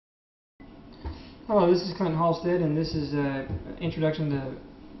Hello, this is Clint Halstead, and this is an introduction to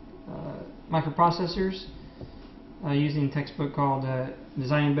microprocessors using a textbook called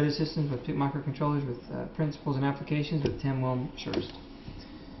Designing Embedded Systems with PIC Microcontrollers with Principles and Applications with Tim Wilmshurst.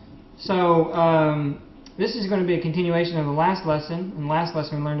 So this is going to be a continuation of the last lesson. In the last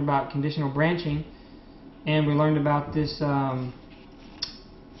lesson we learned about conditional branching, and we learned about this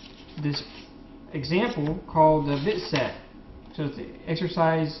this example called BitSet. So it's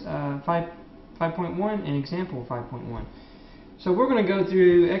exercise 5.1 and example 5.1. So we're going to go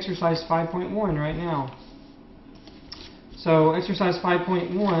through exercise 5.1 right now. So exercise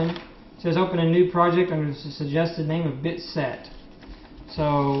 5.1 says open a new project under the suggested name of BitSet.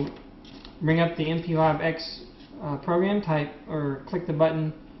 So bring up the MPLabX program, type or click the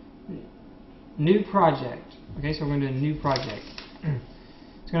button New Project. Okay, so we're going to do a new project.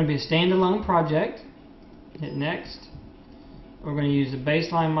 It's going to be a standalone project. Hit Next. We're going to use the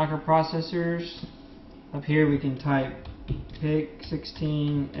baseline microprocessors. Up here we can type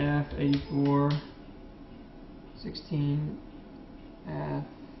PIC16 F84 16F.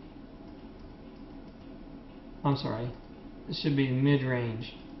 I'm sorry, this should be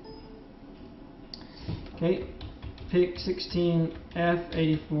mid-range. Okay, PIC16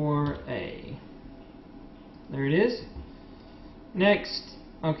 F84A. There it is. Next.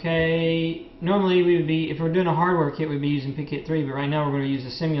 Okay, normally we would be, if we're doing a hardware kit, we'd be using PIC3, but right now we're going to use a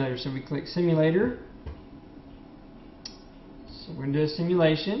simulator. So we click Simulator. So we're going to do a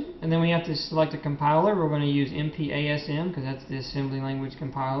simulation, and then we have to select a compiler. We're going to use MPASM because that's the assembly language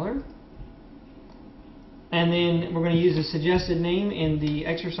compiler. And then we're going to use a suggested name in the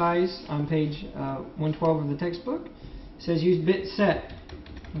exercise on page 112 of the textbook. It says use BitSet.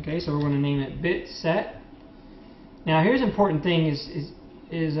 Okay, so we're going to name it BitSet. Now here's an important thing is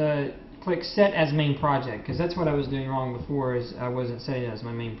click Set as Main Project, because that's what I was doing wrong before, is I wasn't setting it as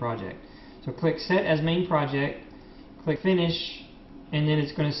my main project. So click Set as Main Project, click Finish, and then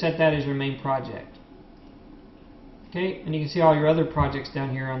it's going to set that as your main project. Okay, and you can see all your other projects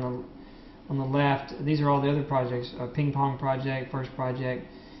down here on the left. These are all the other projects: Ping Pong Project, First Project,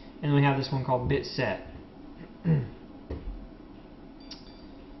 and we have this one called BitSet.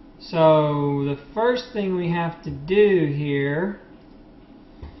 So the first thing we have to do here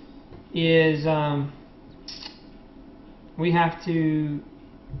is we have to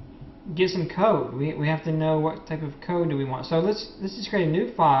get some code. We have to know what type of code do we want. So let's just create a new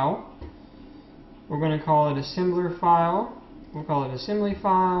file. We're going to call it assembler file. We'll call it assembly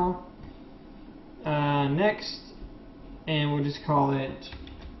file. Next, and we'll just call it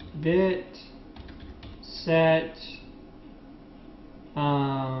BitSet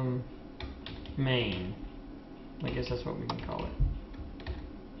main. I guess that's what we can call it.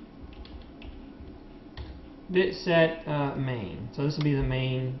 BitSet main. So this will be the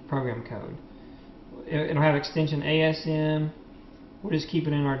main program code. It'll have extension ASM. We'll just keep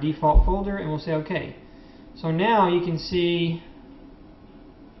it in our default folder and we'll say OK. So now you can see,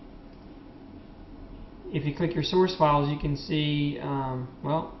 if you click your source files, you can see,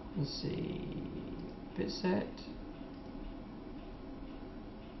 well, let's see, BitSet.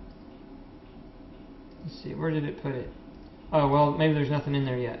 Let's see, where did it put it? Oh, well, maybe there's nothing in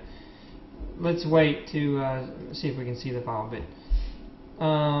there yet. Let's wait to see if we can see the file bit.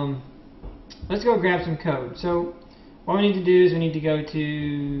 Let's go grab some code. So what we need to do is we need to go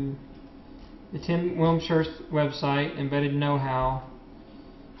to the Tim Wilmshurst website,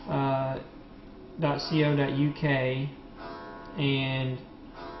 embeddedknowhow.co.uk, and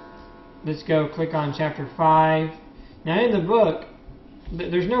let's go click on chapter 5. Now in the book,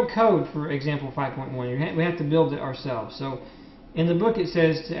 there's no code for example 5.1. We have to build it ourselves. So in the book it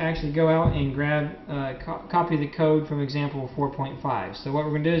says to actually go out and grab, copy the code from example 4.5. So what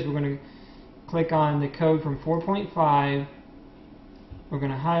we're going to do is we're going to click on the code from 4.5. We're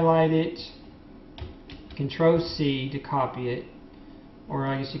going to highlight it, Control C to copy it, or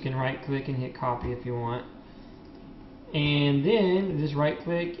I guess you can right click and hit copy if you want. And then just right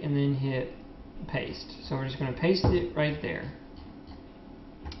click and then hit paste. So we're just going to paste it right there.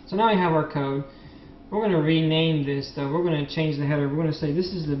 So now we have our code. We're going to rename this though. We're going to change the header. We're going to say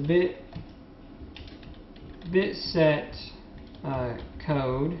this is the BitSet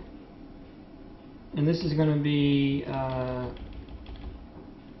code, and this is going to be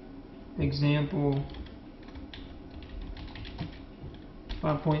example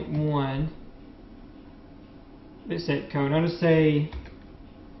 5.1 BitSet code. I'm going to say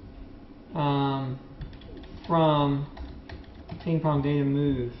from Ping Pong Data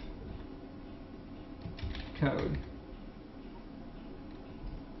Move code.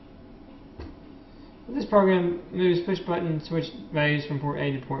 This program moves push button switch values from port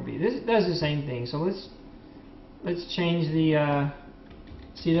A to port B. This does the same thing. So let's change the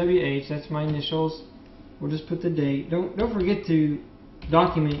CWH. That's my initials. We'll just put the date. Don't forget to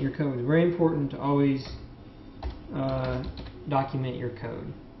document your code. It's very important to always document your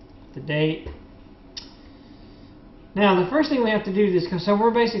code. The date. Now the first thing we have to do is, so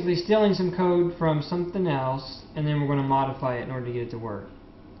we're basically stealing some code from something else, and then we're going to modify it in order to get it to work.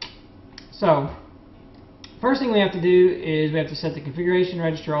 So first thing we have to do is we have to set the configuration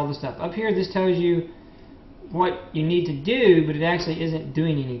register, all this stuff. Up here this tells you what you need to do, but it actually isn't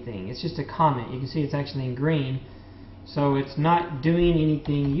doing anything. It's just a comment. You can see it's actually in green. So it's not doing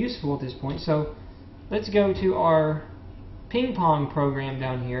anything useful at this point. So let's go to our ping pong program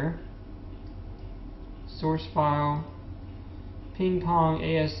down here. Source file, ping pong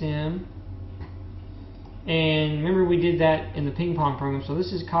ASM. And remember we did that in the ping pong program. So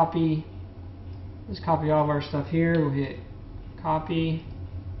this is copy. Let's copy all of our stuff here. We'll hit copy.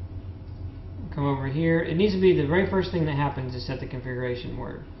 Come over here. It needs to be the very first thing that happens is set the configuration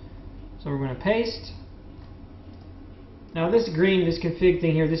word. So we're going to paste. Now this green, this config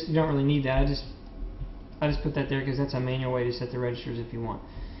thing here, this you don't really need that. I just put that there because that's a manual way to set the registers if you want.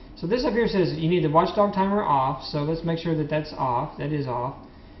 So this up here says you need the watchdog timer off. So let's make sure that that's off. That is off.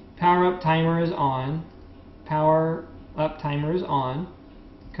 Power up timer is on. Power up timer is on.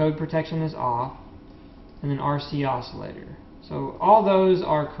 Code protection is off. And then RC oscillator. So all those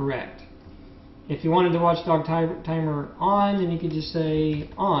are correct. If you wanted the watchdog timer on, then you could just say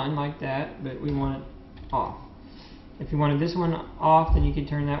on like that, but we want it off. If you wanted this one off, then you could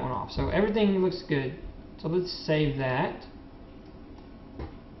turn that one off. So everything looks good. So let's save that.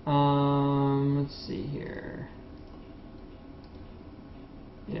 Let's see here.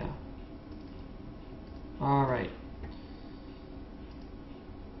 Yeah. All right.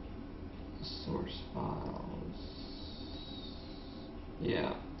 Source files.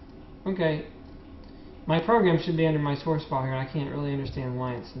 Yeah. Okay. My program should be under my source file here, and I can't really understand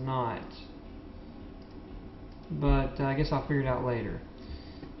why it's not. But I guess I'll figure it out later.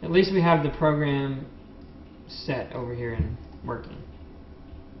 At least we have the program set over here and working.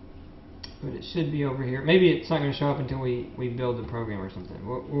 But it should be over here. Maybe it's not going to show up until we build the program or something.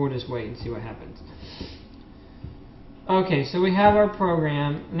 We'll just wait and see what happens. Okay, so we have our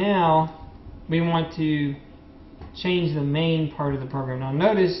program. Now we want to change the main part of the program. Now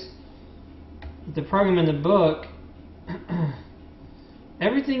notice the program in the book,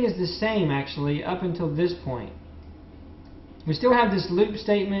 everything is the same actually up until this point. We still have this loop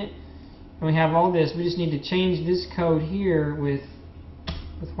statement and we have all this. We just need to change this code here with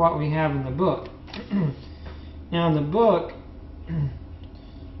what we have in the book. Now in the book,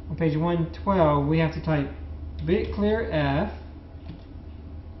 on page 112, we have to type bit clear F,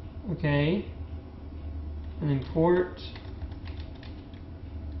 okay, and then port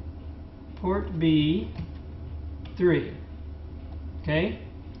B 3. Okay.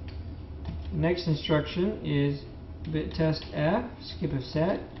 The next instruction is bit test F, skip a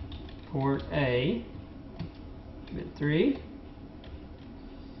set, port A, bit 3.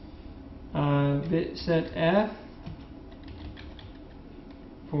 Bit set F,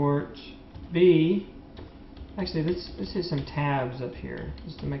 port B. Actually, let's hit some tabs up here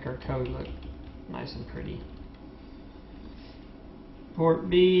just to make our code look nice and pretty. Port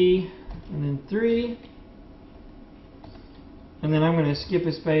B, and then 3. And then I'm going to skip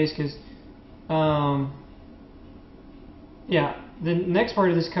a space because, yeah, the next part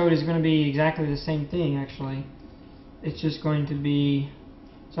of this code is going to be exactly the same thing actually. It's just going to be,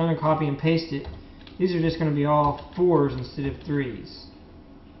 so I'm going to copy and paste it. These are just going to be all 4s instead of 3s.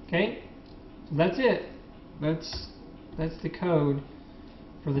 Okay? So that's it. That's the code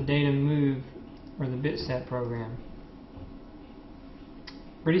for the data move or the BitSet program.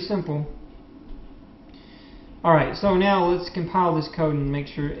 Pretty simple. Alright, so now let's compile this code and make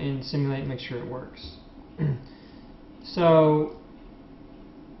sure and simulate and make sure it works. So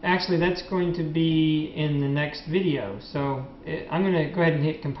actually that's going to be in the next video. So I'm going to go ahead and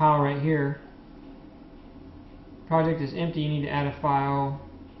hit compile right here. Project is empty, you need to add a file.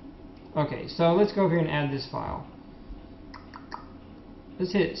 Okay, so let's go over here and add this file.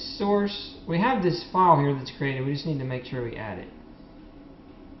 Let's hit source. We have this file here that's created, we just need to make sure we add it.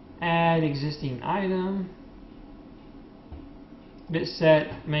 Add existing item.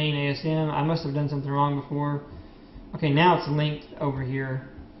 BitSet main ASM. I must have done something wrong before. Okay, now it's linked over here.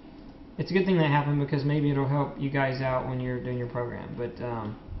 It's a good thing that happened because maybe it'll help you guys out when you're doing your program. But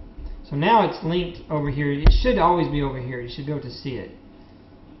so now it's linked over here. It should always be over here. You should be able to see it.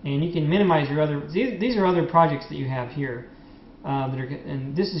 And you can minimize your other. These are other projects that you have here.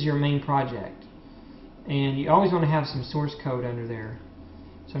 And this is your main project. And you always want to have some source code under there.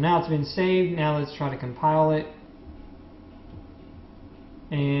 So now it's been saved. Now let's try to compile it.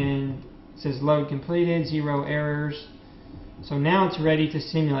 And it says load completed, 0 errors. So now it's ready to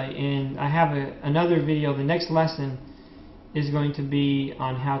simulate. And I have another video. The next lesson is going to be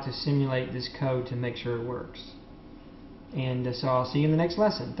on how to simulate this code to make sure it works. And so I'll see you in the next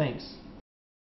lesson. Thanks.